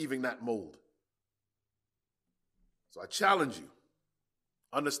 you're receiving that mold. So I challenge you,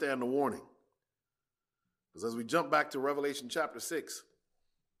 understand the warning. Because as we jump back to Revelation chapter 6,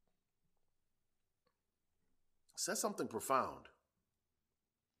 it says something profound.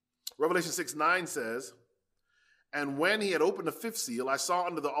 Revelation 6:9 says, and when he had opened the fifth seal, I saw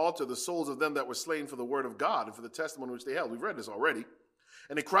under the altar the souls of them that were slain for the word of God and for the testimony which they held. We've read this already.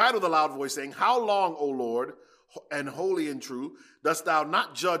 And they cried with a loud voice, saying, how long, O Lord, and holy and true, dost thou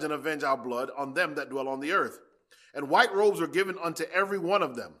not judge and avenge our blood on them that dwell on the earth? And white robes were given unto every one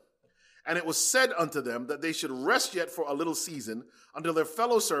of them. And it was said unto them that they should rest yet for a little season, until their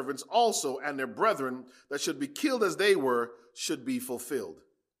fellow servants also and their brethren that should be killed as they were should be fulfilled.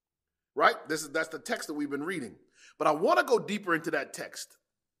 Right? That's the text that we've been reading. But I want to go deeper into that text.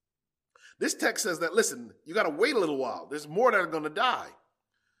 This text says that, listen, you got to wait a little while. There's more that are going to die.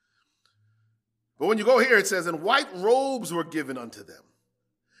 But when you go here, it says, and white robes were given unto them.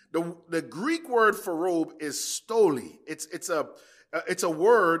 The Greek word for robe is stoli. It's a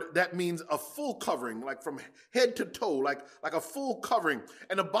word that means a full covering, like from head to toe, like a full covering.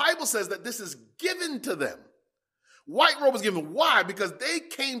 And the Bible says that this is given to them. White robe was given. Why? Because they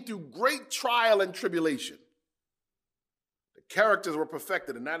came through great trial and tribulation. The characters were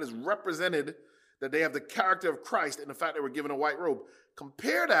perfected, and that is represented that they have the character of Christ and the fact they were given a white robe.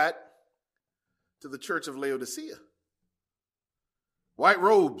 Compare that to the church of Laodicea. White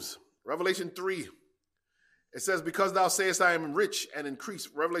robes, Revelation 3. It says, because thou sayest I am rich and increase,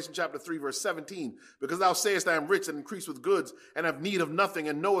 Revelation chapter 3, verse 17, because thou sayest I am rich and increase with goods and have need of nothing,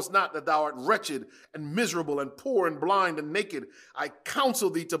 and knowest not that thou art wretched and miserable and poor and blind and naked. I counsel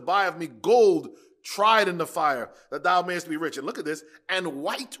thee to buy of me gold tried in the fire, that thou mayest be rich. And look at this, and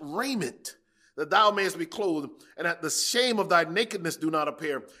white raiment, that thou mayest be clothed, and that the shame of thy nakedness do not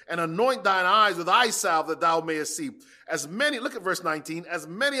appear, and anoint thine eyes with eye salve, that thou mayest see. As many, look at verse 19, as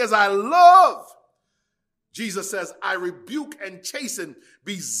many as I love, Jesus says, I rebuke and chasten.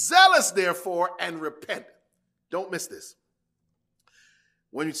 Be zealous, therefore, and repent. Don't miss this.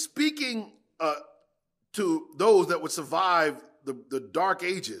 When you're speaking to those that would survive the dark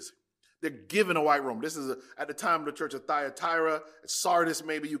ages, they're given a white robe. This is at the time of the church of Thyatira, Sardis.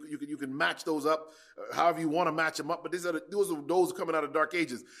 Maybe you can match those up, however you want to match them up. But those are those coming out of dark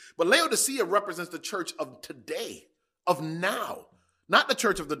ages. But Laodicea represents the church of today, of now. Not the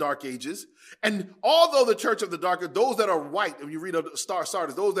church of the dark ages. And although the church of the dark, those that are white, if you read of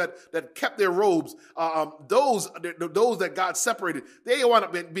Sardis, those that kept their robes, those that God separated, they wound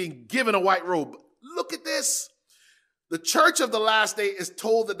up being given a white robe. Look at this. The church of the last day is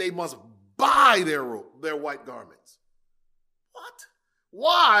told that they must buy their white garments. What?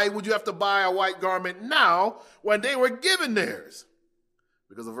 Why would you have to buy a white garment now when they were given theirs?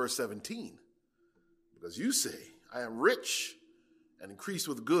 Because of verse 17. Because you say, I am rich and increase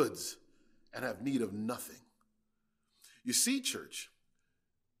with goods, and have need of nothing. You see, church,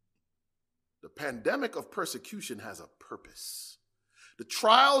 the pandemic of persecution has a purpose. The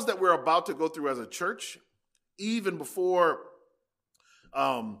trials that we're about to go through as a church, even before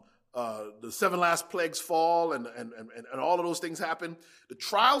the 7 last plagues fall and all of those things happen, the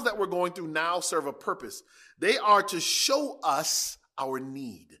trials that we're going through now serve a purpose. They are to show us our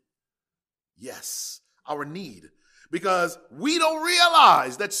need. Yes, our need. Because we don't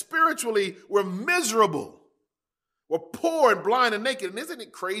realize that spiritually we're miserable. We're poor and blind and naked. And isn't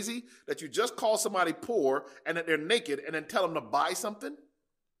it crazy that you just call somebody poor and that they're naked and then tell them to buy something?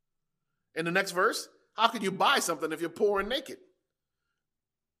 In the next verse, how can you buy something if you're poor and naked?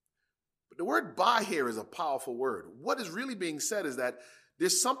 But the word buy here is a powerful word. What is really being said is that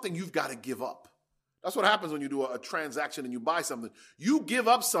there's something you've got to give up. That's what happens when you do a transaction and you buy something. You give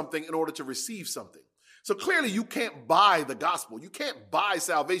up something in order to receive something. So clearly you can't buy the gospel. You can't buy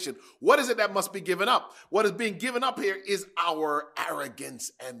salvation. What is it that must be given up? What is being given up here is our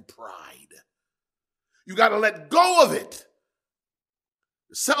arrogance and pride. You got to let go of it.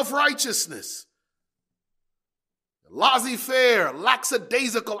 Self-righteousness, laissez-faire,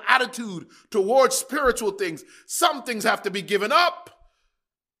 lackadaisical attitude towards spiritual things. Some things have to be given up.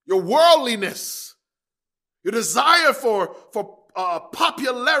 Your worldliness, your desire for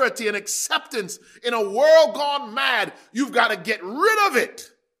popularity and acceptance in a world gone mad, you've got to get rid of it.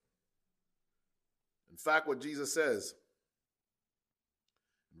 In fact, what Jesus says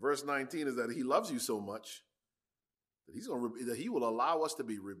in verse 19 is that he loves you so much that he will allow us to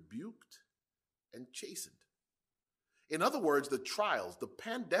be rebuked and chastened. In other words, the trials, the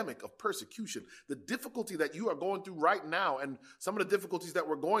pandemic of persecution, the difficulty that you are going through right now, and some of the difficulties that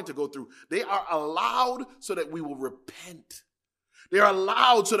we're going to go through, they are allowed so that we will repent. They're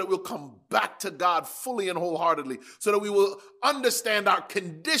allowed so that we'll come back to God fully and wholeheartedly, so that we will understand our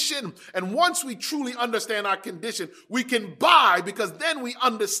condition. And once we truly understand our condition, we can buy, because then we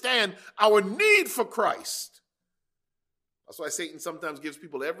understand our need for Christ. That's why Satan sometimes gives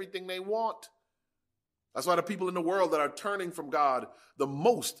people everything they want. That's why the people in the world that are turning from God the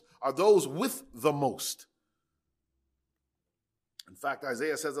most are those with the most. In fact,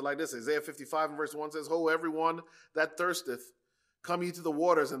 Isaiah says it like this. Isaiah 55 and verse 1 says, Ho, everyone that thirsteth, come ye to the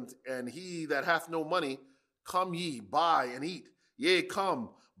waters, and he that hath no money, come ye, buy and eat. Yea, come,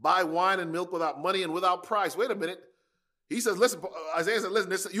 buy wine and milk without money and without price. Wait a minute. He says, listen, Isaiah says,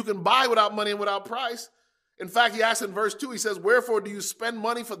 listen, you can buy without money and without price. In fact, he asks in verse 2, he says, wherefore do you spend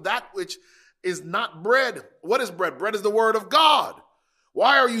money for that which is not bread? What is bread? Bread is the word of God.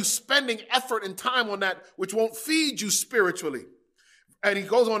 Why are you spending effort and time on that which won't feed you spiritually? And he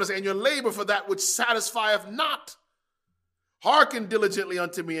goes on to say, and your labor for that which satisfieth not. Hearken diligently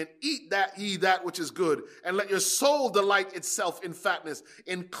unto me, and eat that which is good, and let your soul delight itself in fatness.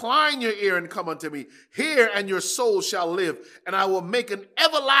 Incline your ear and come unto me. Hear, and your soul shall live, and I will make an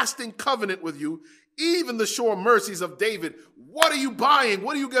everlasting covenant with you, even the sure mercies of David. What are you buying?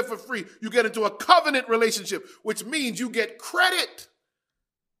 What do you get for free? You get into a covenant relationship, which means you get credit.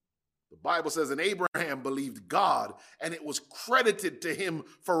 The Bible says, and Abraham believed God, and it was credited to him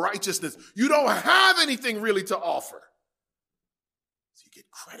for righteousness. You don't have anything really to offer. So you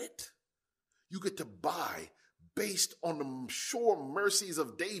get credit. You get to buy based on the sure mercies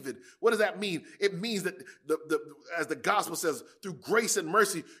of David. What does that mean? It means that, as the gospel says, through grace and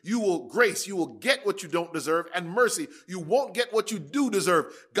mercy, you will get what you don't deserve, and mercy, you won't get what you do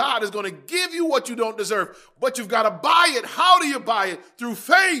deserve. God is going to give you what you don't deserve, but you've got to buy it. How do you buy it? Through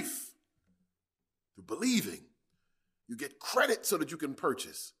faith, through believing. You get credit so that you can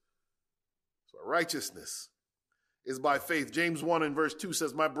purchase. So righteousness is by faith. James 1 and verse 2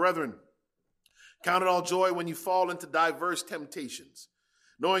 says, my brethren, count it all joy when you fall into diverse temptations,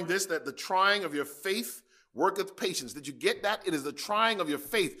 knowing this, that the trying of your faith worketh patience. Did you get that? It is the trying of your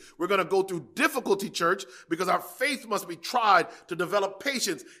faith. We're going to go through difficulty, church, because our faith must be tried to develop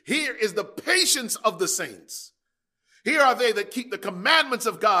patience. Here is the patience of the saints. Here are they that keep the commandments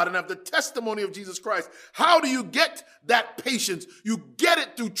of God and have the testimony of Jesus Christ. How do you get that patience? You get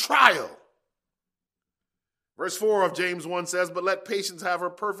it through trial. Verse 4 of James 1 says, but let patience have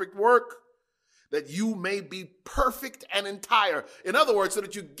her perfect work, that you may be perfect and entire. In other words, so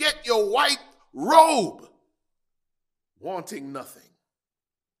that you get your white robe, wanting nothing.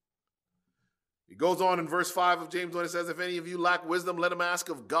 He goes on in verse 5 of James 1, it says, if any of you lack wisdom, let him ask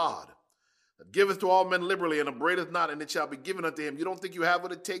of God, that giveth to all men liberally and upbraideth not, and it shall be given unto him. You don't think you have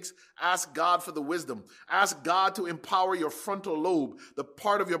what it takes? Ask God for the wisdom. Ask God to empower your frontal lobe, the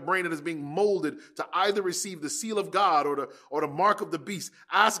part of your brain that is being molded to either receive the seal of God or the mark of the beast.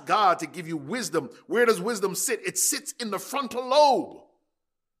 Ask God to give you wisdom. Where does wisdom sit? It sits in the frontal lobe.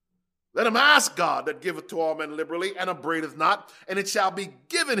 Let him ask God that giveth to all men liberally and upbraideth not, and it shall be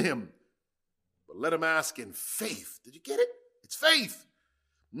given him. But let him ask in faith. Did you get it? It's faith.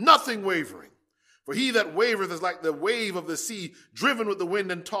 Nothing wavering. For he that wavereth is like the wave of the sea, driven with the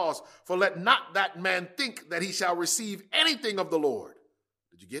wind and tossed. For let not that man think that he shall receive anything of the Lord.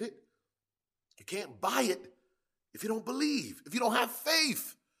 Did you get it? You can't buy it if you don't believe, if you don't have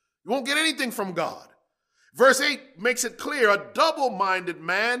faith. You won't get anything from God. Verse 8 makes it clear, a double-minded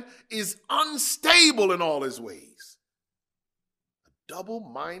man is unstable in all his ways. A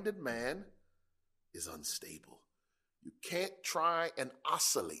double-minded man is unstable. You can't try and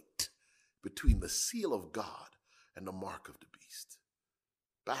oscillate between the seal of God and the mark of the beast.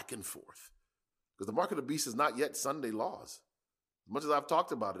 Back and forth. Because the mark of the beast is not yet Sunday laws. As much as I've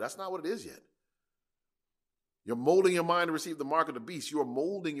talked about it, that's not what it is yet. You're molding your mind to receive the mark of the beast. You are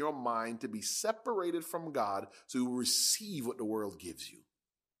molding your mind to be separated from God so you receive what the world gives you.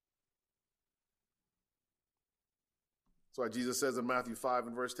 That's why Jesus says in Matthew 5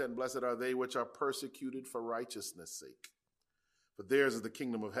 and verse 10, blessed are they which are persecuted for righteousness' sake, for theirs is the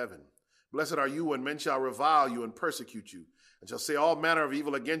kingdom of heaven. Blessed are you when men shall revile you and persecute you, and shall say all manner of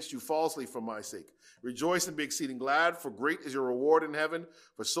evil against you falsely for my sake. Rejoice and be exceeding glad, for great is your reward in heaven.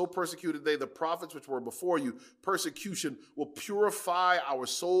 For so persecuted they the prophets which were before you. Persecution will purify our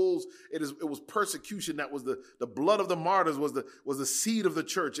souls. It was persecution that was the blood of the martyrs, was the seed of the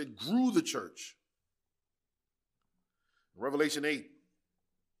church. It grew the church. Revelation 8,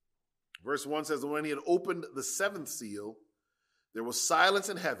 verse 1 says, when he had opened the seventh seal, there was silence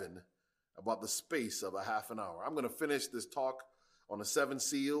in heaven about the space of a half an hour. I'm going to finish this talk on the seven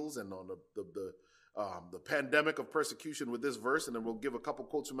seals and on the pandemic of persecution with this verse, and then we'll give a couple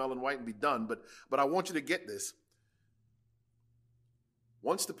quotes from Ellen White and be done. But I want you to get this.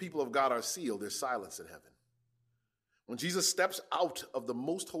 Once the people of God are sealed, there's silence in heaven. When Jesus steps out of the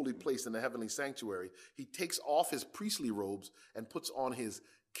most holy place in the heavenly sanctuary, he takes off his priestly robes and puts on his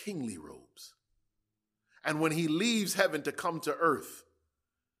kingly robes. And when he leaves heaven to come to earth,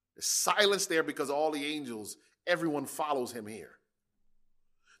 there's silence there because all the angels, everyone follows him here.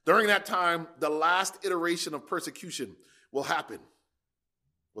 During that time, the last iteration of persecution will happen.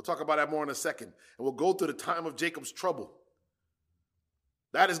 We'll talk about that more in a second. And we'll go through the time of Jacob's trouble.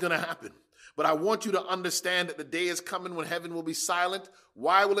 That is going to happen. But I want you to understand that the day is coming when heaven will be silent.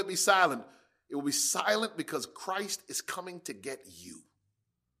 Why will it be silent? It will be silent because Christ is coming to get you.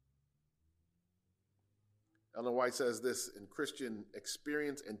 Ellen White says this in Christian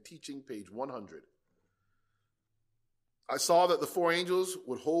Experience and Teaching, page 100. I saw that the four angels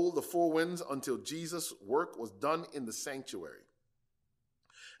would hold the four winds until Jesus' work was done in the sanctuary.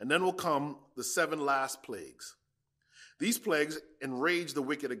 And then will come the seven last plagues. These plagues enraged the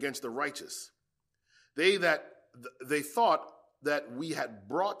wicked against the righteous. They thought that we had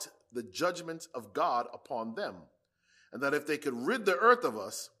brought the judgments of God upon them, and that if they could rid the earth of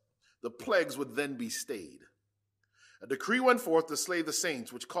us, the plagues would then be stayed. A decree went forth to slay the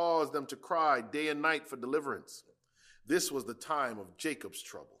saints, which caused them to cry day and night for deliverance. This was the time of Jacob's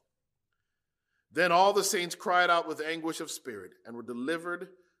trouble. Then all the saints cried out with anguish of spirit and were delivered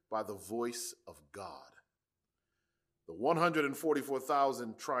by the voice of God. The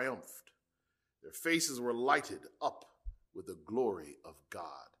 144,000 triumphed. Their faces were lighted up with the glory of God.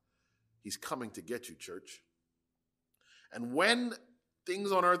 He's coming to get you, church. And when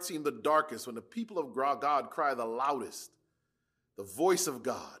things on earth seem the darkest, when the people of God cry the loudest, the voice of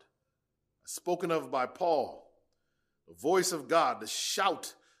God, spoken of by Paul, the voice of God, the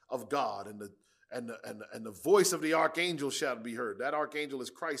shout of God, and the voice of the archangel shall be heard. That archangel is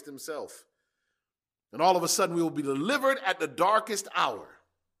Christ himself. And all of a sudden we will be delivered at the darkest hour.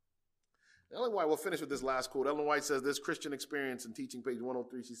 Ellen White, we'll finish with this last quote. Ellen White says, this Christian experience in teaching, page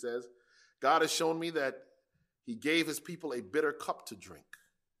 103, she says, God has shown me that he gave his people a bitter cup to drink,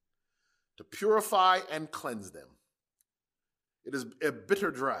 to purify and cleanse them. It is a bitter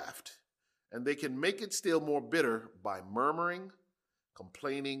draught, and they can make it still more bitter by murmuring,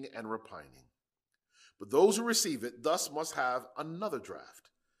 complaining, and repining. But those who receive it thus must have another draught.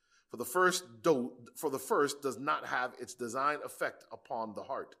 For the first does not have its designed effect upon the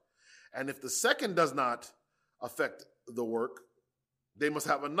heart. And if the second does not affect the work, they must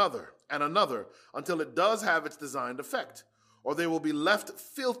have another and another until it does have its designed effect, or they will be left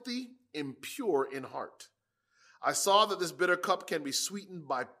filthy, impure in heart. I saw that this bitter cup can be sweetened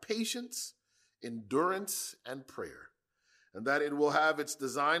by patience, endurance, and prayer, and that it will have its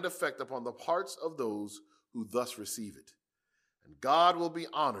designed effect upon the hearts of those who thus receive it. And God will be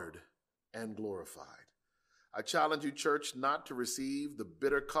honored and glorified. I challenge you, church, not to receive the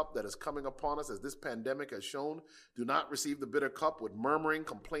bitter cup that is coming upon us as this pandemic has shown. Do not receive the bitter cup with murmuring,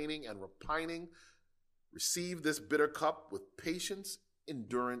 complaining, and repining. Receive this bitter cup with patience,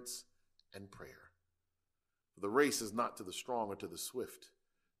 endurance, and prayer. For the race is not to the strong or to the swift,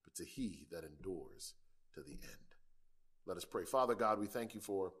 but to he that endures to the end. Let us pray. Father God, we thank you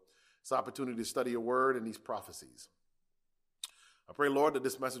for this opportunity to study your word and these prophecies. I pray, Lord, that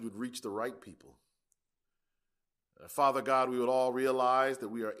this message would reach the right people. Father God, we would all realize that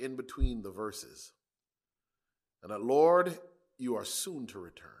we are in between the verses, and that, Lord, you are soon to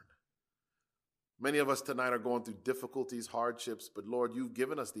return. Many of us tonight are going through difficulties, hardships, but Lord, you've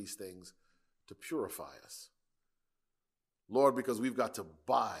given us these things to purify us. Lord, because we've got to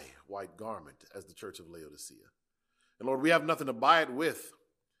buy white garment as the church of Laodicea. And Lord, we have nothing to buy it with.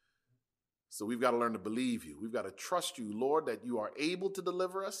 So we've got to learn to believe you. We've got to trust you, Lord, that you are able to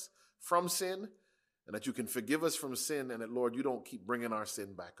deliver us from sin and that you can forgive us from sin and that, Lord, you don't keep bringing our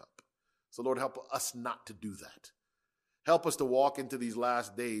sin back up. So, Lord, help us not to do that. Help us to walk into these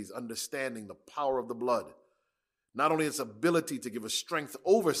last days understanding the power of the blood, not only its ability to give us strength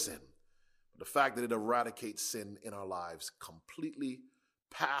over sin, but the fact that it eradicates sin in our lives completely,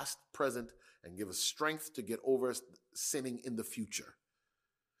 past, present, and give us strength to get over sinning in the future.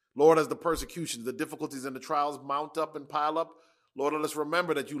 Lord, as the persecutions, the difficulties, and the trials mount up and pile up, Lord, let us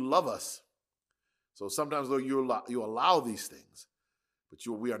remember that you love us. So sometimes, Lord, you allow these things, but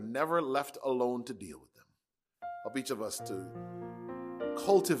we are never left alone to deal with them. Help each of us to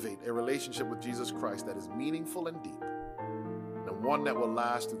cultivate a relationship with Jesus Christ that is meaningful and deep, and one that will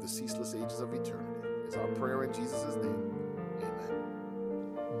last through the ceaseless ages of eternity. It's our prayer in Jesus' name.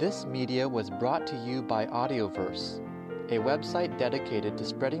 Amen. This media was brought to you by Audioverse, a website dedicated to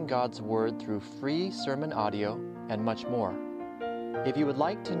spreading God's Word through free sermon audio and much more. If you would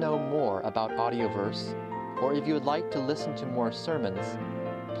like to know more about Audioverse, or if you would like to listen to more sermons,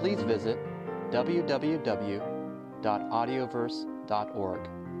 please visit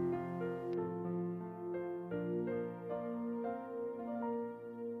www.audioverse.org.